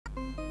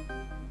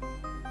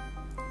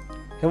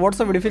Hey,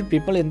 what's up beautiful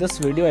people? In this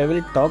video I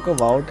will talk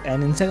about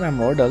an Instagram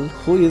model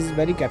who is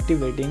very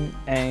captivating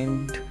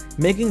and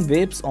making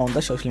waves on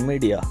the social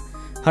media.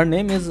 Her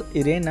name is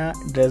Irena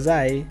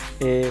Drezi,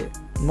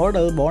 a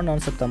model born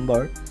on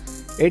September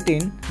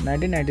 18,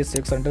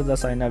 1996 under the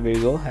sign of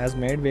Virgo, has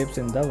made waves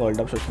in the world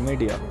of social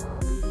media.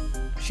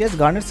 She has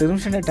garnered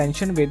significant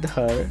attention with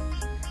her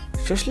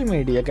social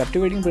media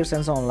captivating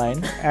presence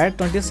online. At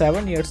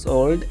 27 years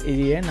old,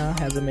 Irena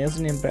has amassed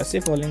an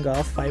impressive following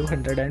of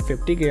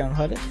 550k on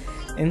her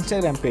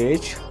Instagram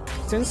page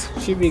since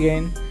she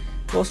began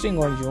posting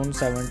on June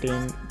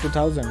 17,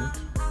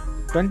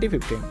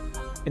 2015.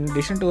 In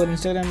addition to her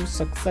Instagram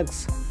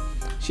success,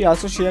 she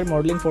also shared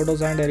modeling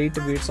photos and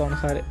retweets on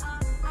her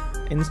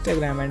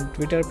Instagram and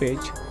Twitter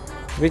page,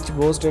 which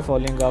boast a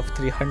following of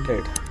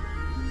 300.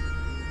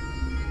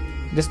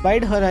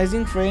 Despite her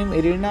rising fame,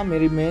 Irena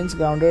remains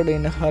grounded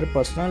in her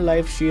personal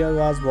life. She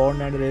was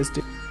born and raised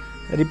in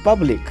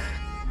Republic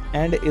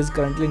and is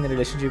currently in a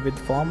relationship with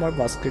former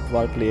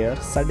basketball player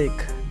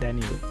Sadiq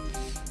Daniel.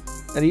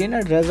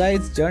 Irena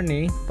Drezi's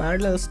journey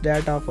parallels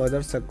that of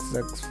other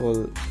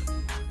successful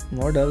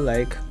models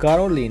like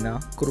Carolina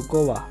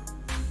Kurkova,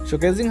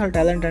 showcasing her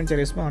talent and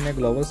charisma on a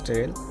global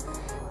scale.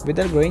 With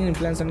her growing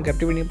influence and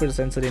captivating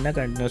presence, Irena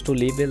continues to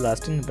leave a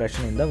lasting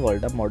impression in the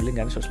world of modeling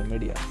and social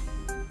media.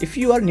 If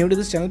you are new to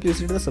this channel, please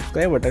hit the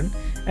subscribe button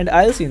and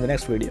I'll see you in the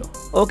next video.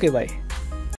 Okay, bye.